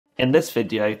In this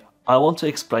video, I want to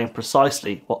explain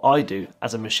precisely what I do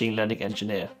as a machine learning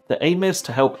engineer. The aim is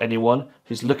to help anyone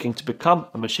who's looking to become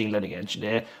a machine learning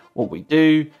engineer, what we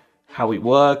do, how we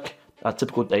work, our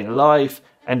typical day in life,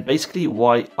 and basically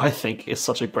why I think it's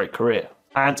such a great career.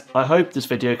 And I hope this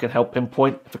video can help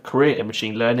pinpoint if a career in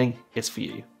machine learning is for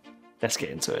you. Let's get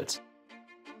into it.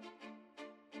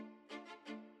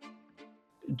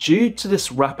 Due to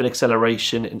this rapid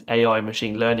acceleration in AI and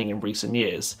machine learning in recent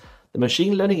years, the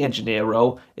machine learning engineer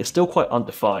role is still quite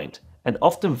undefined and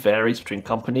often varies between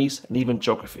companies and even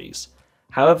geographies.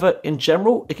 However, in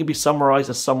general, it can be summarized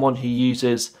as someone who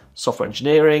uses software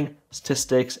engineering,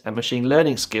 statistics, and machine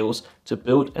learning skills to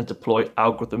build and deploy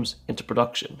algorithms into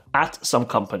production. At some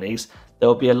companies, there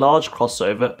will be a large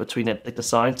crossover between a data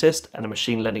scientist and a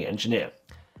machine learning engineer.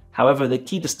 However, the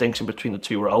key distinction between the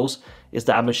two roles is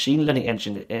that a machine learning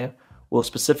engineer will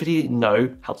specifically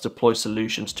know how to deploy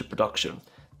solutions to production.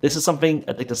 This is something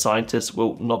a data scientist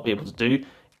will not be able to do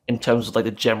in terms of the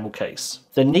general case.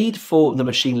 The need for the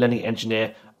machine learning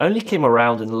engineer only came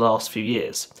around in the last few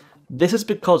years. This is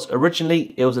because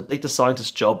originally it was a data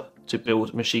scientist's job to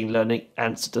build machine learning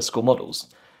and statistical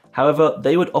models. However,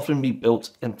 they would often be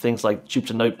built in things like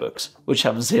Jupyter notebooks, which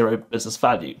have zero business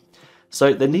value.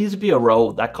 So there needs to be a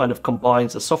role that kind of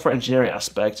combines the software engineering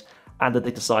aspect and the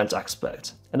data science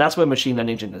aspect. And that's where machine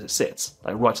learning engineer sits,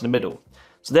 like right in the middle.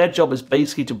 So their job is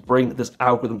basically to bring this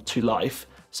algorithm to life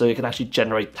so it can actually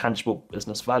generate tangible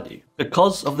business value.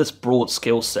 Because of this broad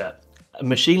skill set, a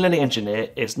machine learning engineer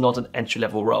is not an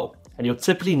entry-level role, and you'll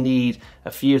typically need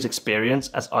a few years experience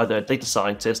as either a data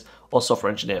scientist or software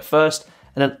engineer first,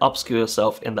 and then upskill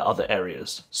yourself in the other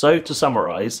areas. So to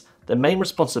summarize, the main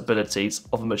responsibilities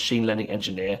of a machine learning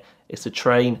engineer is to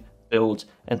train, build,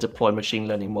 and deploy machine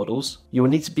learning models. You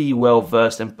will need to be well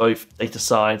versed in both data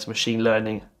science, machine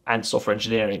learning, and software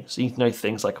engineering. So you need to know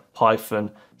things like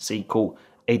Python, SQL,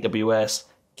 AWS,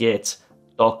 Git,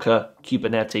 Docker,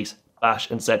 Kubernetes, Bash,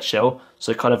 and Z Shell.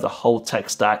 So kind of the whole tech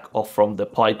stack off from the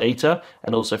PyData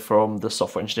and also from the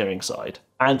software engineering side.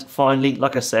 And finally,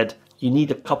 like I said, you need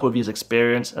a couple of years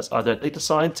experience as either a data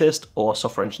scientist or a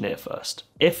software engineer first.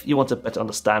 If you want a better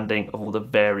understanding of all the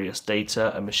various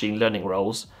data and machine learning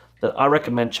roles, then I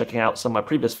recommend checking out some of my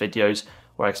previous videos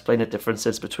where I explain the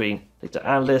differences between data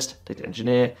analyst, data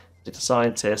engineer, data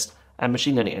scientist, and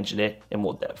machine learning engineer in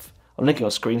more depth. I'm linking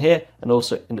on screen here and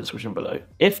also in the description below.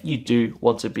 If you do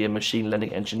want to be a machine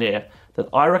learning engineer, then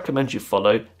I recommend you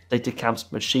follow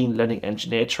DataCamp's machine learning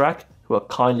engineer track, who are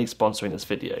kindly sponsoring this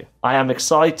video. I am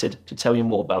excited to tell you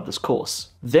more about this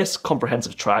course. This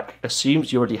comprehensive track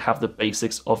assumes you already have the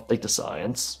basics of data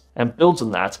science and builds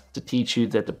on that to teach you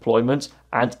the deployment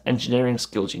and engineering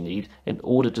skills you need in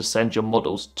order to send your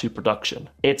models to production.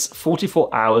 It's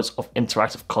 44 hours of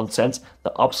interactive content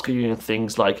that upskill you in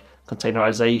things like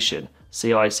containerization,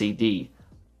 CI/CD,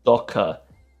 Docker,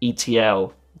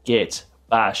 ETL, Git,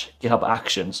 Bash, GitHub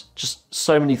Actions, just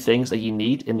so many things that you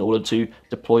need in order to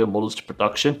deploy your models to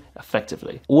production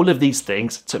effectively. All of these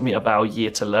things took me about a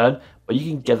year to learn, but you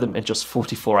can get them in just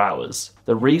 44 hours.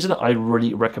 The reason I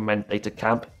really recommend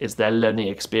DataCamp is their learning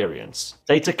experience.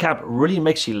 DataCamp really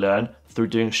makes you learn through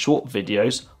doing short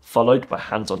videos followed by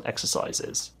hands-on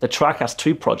exercises. The track has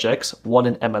two projects, one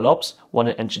in MLOps, one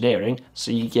in engineering,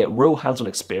 so you get real hands-on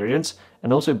experience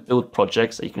and also build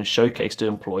projects that you can showcase to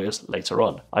employers later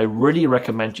on. I really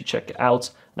recommend you check it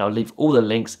out, and I'll leave all the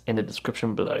links in the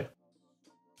description below.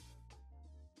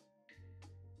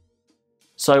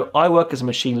 So I work as a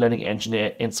machine learning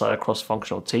engineer inside a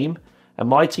cross-functional team, and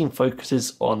my team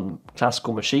focuses on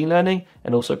classical machine learning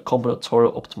and also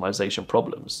combinatorial optimization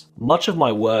problems. Much of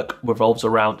my work revolves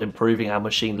around improving our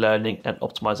machine learning and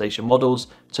optimization models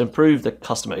to improve the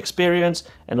customer experience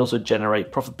and also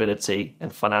generate profitability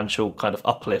and financial kind of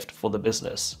uplift for the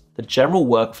business. The general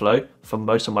workflow for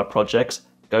most of my projects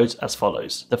goes as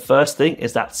follows. The first thing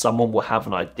is that someone will have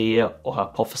an idea or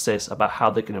hypothesis about how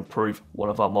they can improve one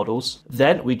of our models.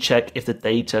 Then we check if the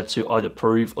data to either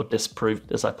prove or disprove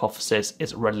this hypothesis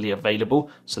is readily available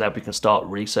so that we can start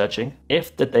researching.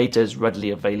 If the data is readily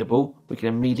available, we can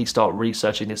immediately start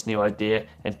researching this new idea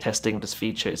and testing if this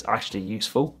feature is actually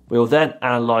useful. We will then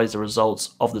analyze the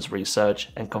results of this research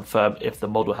and confirm if the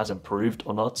model has improved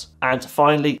or not. And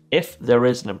finally, if there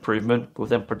is an improvement, we'll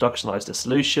then productionize the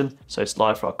solution so it's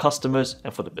live for our customers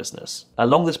and for the business.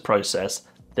 Along this process,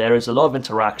 there is a lot of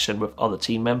interaction with other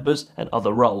team members and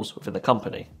other roles within the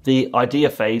company. The idea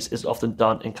phase is often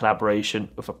done in collaboration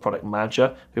with a product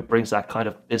manager who brings that kind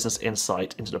of business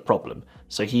insight into the problem.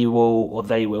 So he will or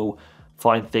they will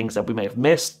find things that we may have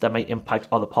missed that may impact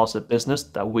other parts of the business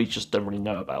that we just don't really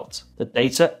know about. The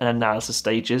data and analysis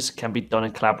stages can be done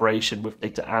in collaboration with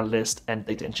data analysts and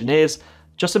data engineers,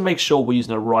 just to make sure we're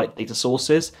using the right data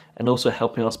sources and also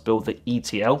helping us build the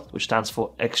ETL, which stands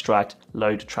for extract,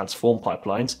 load, transform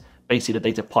pipelines, basically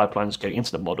the data pipelines going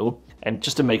into the model, and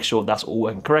just to make sure that's all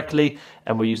working correctly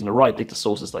and we're using the right data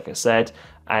sources, like I said,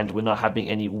 and we're not having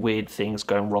any weird things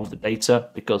going wrong with the data,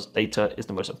 because data is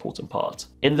the most important part.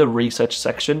 In the research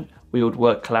section, we would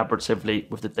work collaboratively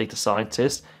with the data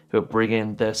scientists who are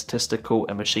bringing their statistical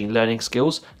and machine learning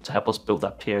skills to help us build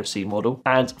that POC model.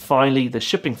 And finally, the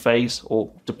shipping phase,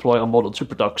 or deploy our model to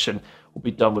production, will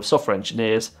be done with software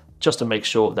engineers, just to make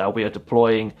sure that we are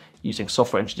deploying using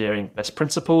software engineering best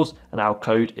principles and our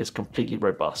code is completely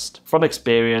robust. From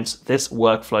experience, this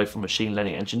workflow for machine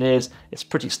learning engineers is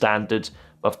pretty standard,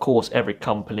 but of course every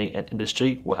company and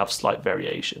industry will have slight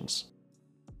variations.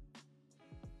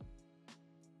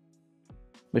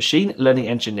 Machine learning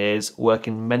engineers work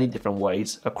in many different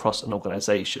ways across an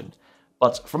organization.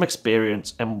 But from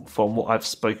experience and from what I've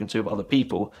spoken to of other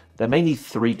people, there are mainly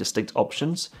three distinct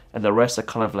options, and the rest are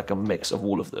kind of like a mix of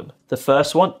all of them. The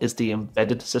first one is the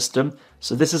embedded system.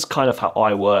 So this is kind of how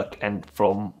I work, and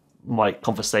from my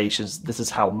conversations, this is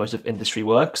how most of industry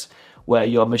works, where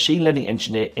you're a machine learning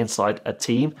engineer inside a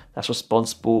team that's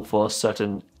responsible for a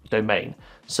certain domain.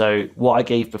 So what I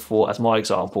gave before as my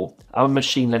example, I'm a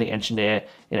machine learning engineer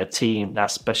in a team that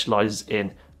specializes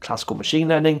in classical machine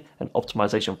learning and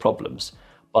optimization problems.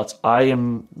 But I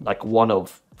am like one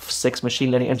of 6 machine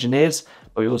learning engineers,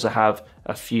 but we also have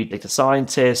a few data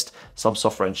scientists, some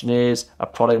software engineers, a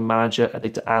product manager, a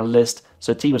data analyst.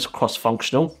 So the team is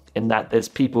cross-functional in that there's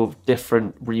people with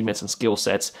different remits and skill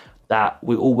sets that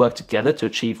we all work together to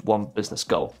achieve one business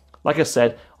goal. Like I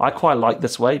said, I quite like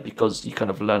this way because you kind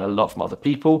of learn a lot from other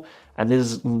people, and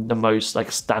this is the most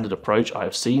like standard approach I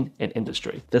have seen in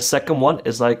industry. The second one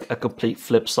is like a complete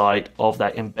flip side of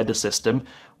that embedded system,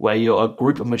 where you're a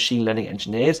group of machine learning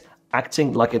engineers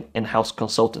acting like an in-house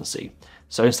consultancy.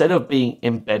 So instead of being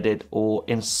embedded or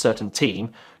in a certain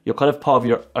team, you're kind of part of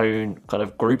your own kind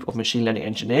of group of machine learning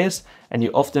engineers, and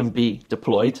you often be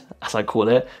deployed, as I call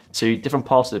it, to different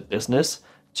parts of the business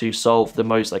to solve the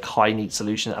most like high need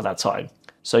solution at that time.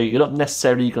 So you're not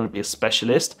necessarily going to be a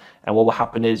specialist, and what will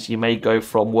happen is you may go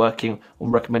from working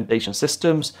on recommendation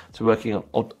systems to working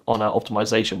on an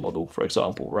optimization model, for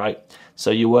example, right?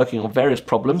 So you're working on various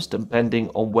problems depending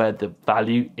on where the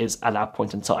value is at that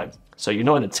point in time. So you're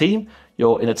not in a team,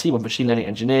 you're in a team of machine learning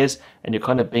engineers, and you're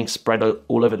kind of being spread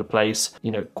all over the place,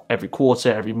 you know, every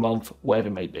quarter, every month, whatever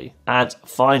it may be. And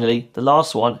finally, the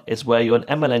last one is where you're an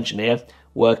ML engineer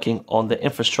working on the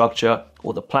infrastructure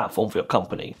or the platform for your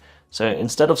company. So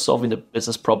instead of solving the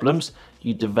business problems,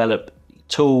 you develop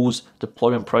tools,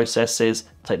 deployment processes,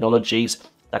 technologies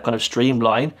that kind of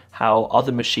streamline how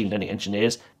other machine learning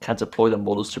engineers can deploy their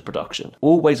models to production.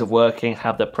 All ways of working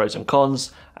have their pros and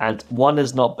cons, and one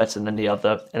is not better than the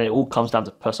other, and it all comes down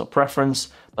to personal preference.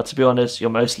 But to be honest, you're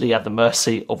mostly at the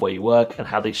mercy of where you work and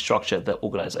how they structure their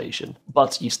organization.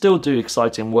 But you still do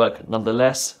exciting work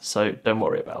nonetheless, so don't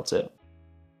worry about it.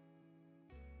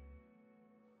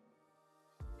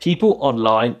 People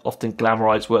online often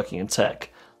glamorize working in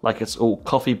tech, like it's all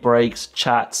coffee breaks,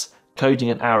 chats, coding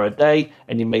an hour a day,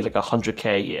 and you make like 100K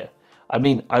a year. I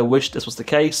mean, I wish this was the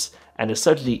case, and it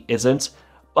certainly isn't,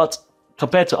 but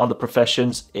compared to other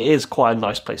professions, it is quite a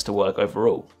nice place to work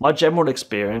overall. My general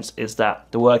experience is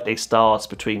that the workday starts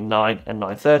between 9 and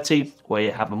 9:30, where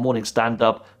you have a morning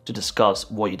stand-up to discuss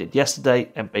what you did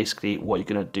yesterday and basically what you're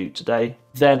going to do today.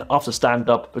 Then after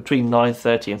stand-up, between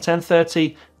 9:30 and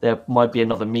 10:30, there might be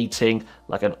another meeting,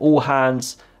 like an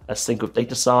all-hands, a sync of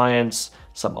data science,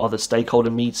 some other stakeholder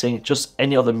meeting, just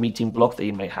any other meeting block that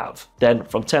you may have. Then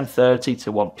from 10:30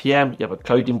 to 1 p.m, you have a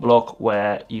coding block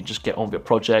where you just get on with your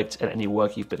project and any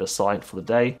work you've been assigned for the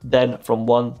day. Then from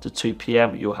 1 to 2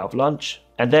 p.m, you'll have lunch.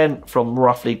 And then from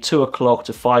roughly 2 o'clock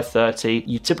to 5:30,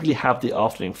 you typically have the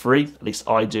afternoon free, at least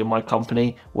I do in my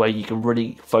company, where you can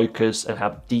really focus and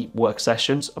have deep work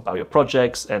sessions about your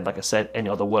projects and, like I said, any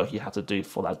other work you have to do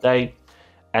for that day.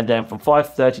 And then from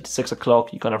 5:30 to 6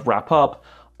 o'clock, you kind of wrap up,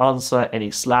 answer any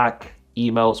Slack,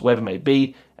 emails, whatever it may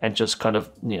be, and just kind of,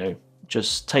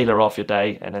 just tailor off your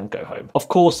day and then go home. Of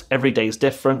course, every day is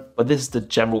different, but this is the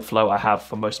general flow I have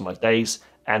for most of my days.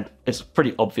 And it's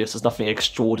pretty obvious there's nothing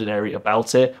extraordinary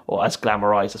about it or as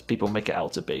glamorized as people make it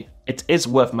out to be. It is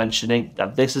worth mentioning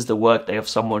that this is the workday of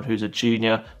someone who's a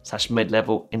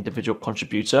junior/mid-level individual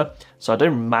contributor. So I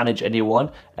don't manage anyone,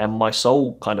 and my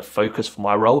sole kind of focus for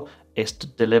my role is to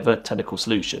deliver technical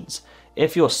solutions.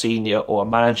 If you're a senior or a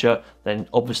manager, then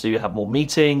obviously you have more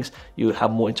meetings, you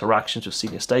have more interactions with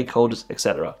senior stakeholders,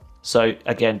 etc. So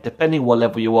again, depending what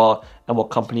level you are and what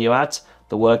company you're at,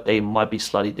 the workday might be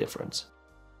slightly different.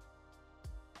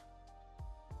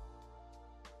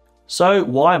 So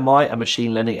why am I a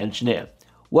machine learning engineer?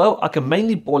 Well, I can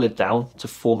mainly boil it down to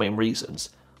four main reasons.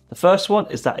 The first one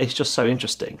is that it's just so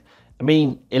interesting. I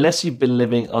mean, unless you've been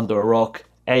living under a rock,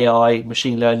 AI,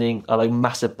 machine learning are like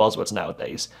massive buzzwords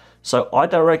nowadays. So I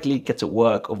directly get to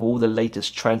work with all the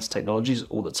latest trends, technologies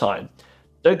all the time.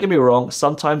 Don't get me wrong,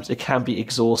 sometimes it can be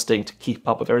exhausting to keep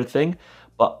up with everything,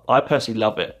 but I personally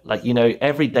love it. Like, you know,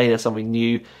 every day there's something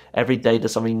new, every day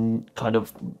there's something kind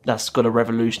of that's going to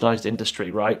revolutionize the industry,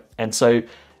 right? And so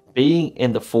being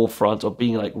in the forefront or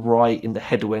being like right in the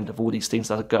headwind of all these things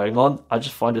that are going on, I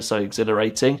just find it so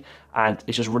exhilarating and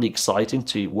it's just really exciting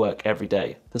to work every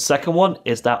day. The second one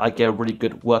is that I get a really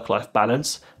good work-life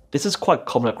balance. This is quite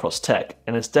common across tech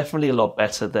and it's definitely a lot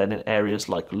better than in areas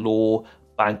like law,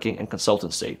 banking and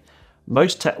consultancy.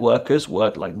 Most tech workers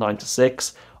work like 9 to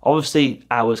 6. Obviously,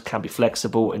 hours can be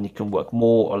flexible and you can work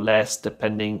more or less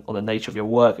depending on the nature of your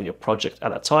work and your project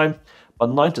at that time, but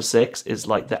 9 to 6 is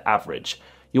like the average.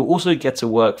 You'll also get to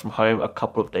work from home a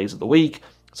couple of days of the week,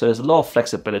 so there's a lot of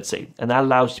flexibility and that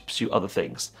allows you to pursue other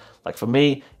things. Like for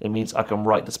me, it means I can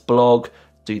write this blog,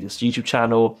 do this YouTube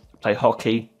channel, play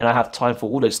hockey, and I have time for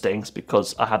all those things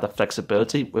because I have the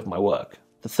flexibility with my work.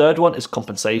 The third one is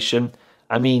compensation.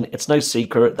 I mean, it's no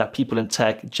secret that people in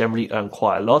tech generally earn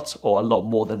quite a lot or a lot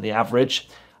more than the average.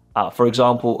 For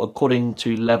example, according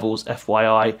to Levels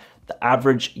FYI, the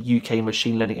average UK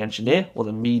machine learning engineer, or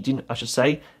the median I should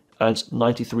say, earns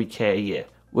 93k a year,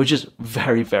 which is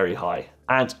very, very high.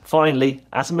 And finally,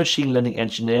 as a machine learning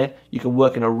engineer, you can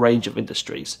work in a range of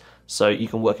industries. So you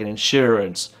can work in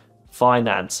insurance,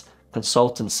 finance,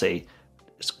 consultancy,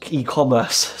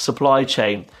 e-commerce, supply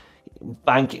chain,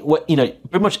 banking, you know,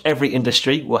 pretty much every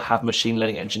industry will have machine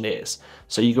learning engineers.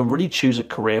 So you can really choose a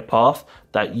career path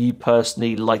that you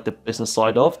personally like the business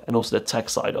side of and also the tech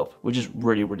side of, which is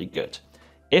really, really good.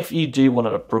 If you do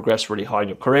want to progress really high in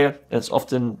your career, it's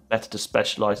often better to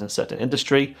specialize in a certain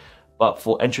industry, but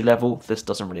for entry level, this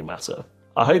doesn't really matter.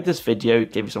 I hope this video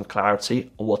gave you some clarity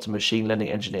on what a machine learning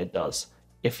engineer does.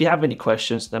 If you have any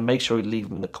questions, then make sure you leave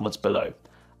them in the comments below.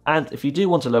 And if you do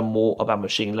want to learn more about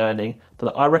machine learning,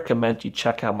 then I recommend you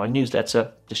check out my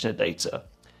newsletter, Dictionary Data.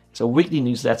 It's a weekly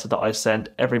newsletter that I send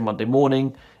every Monday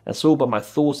morning, and it's all about my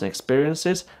thoughts and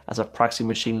experiences as a practicing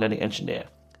machine learning engineer.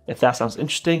 If that sounds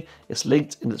interesting, it's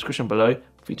linked in the description below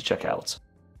for you to check out.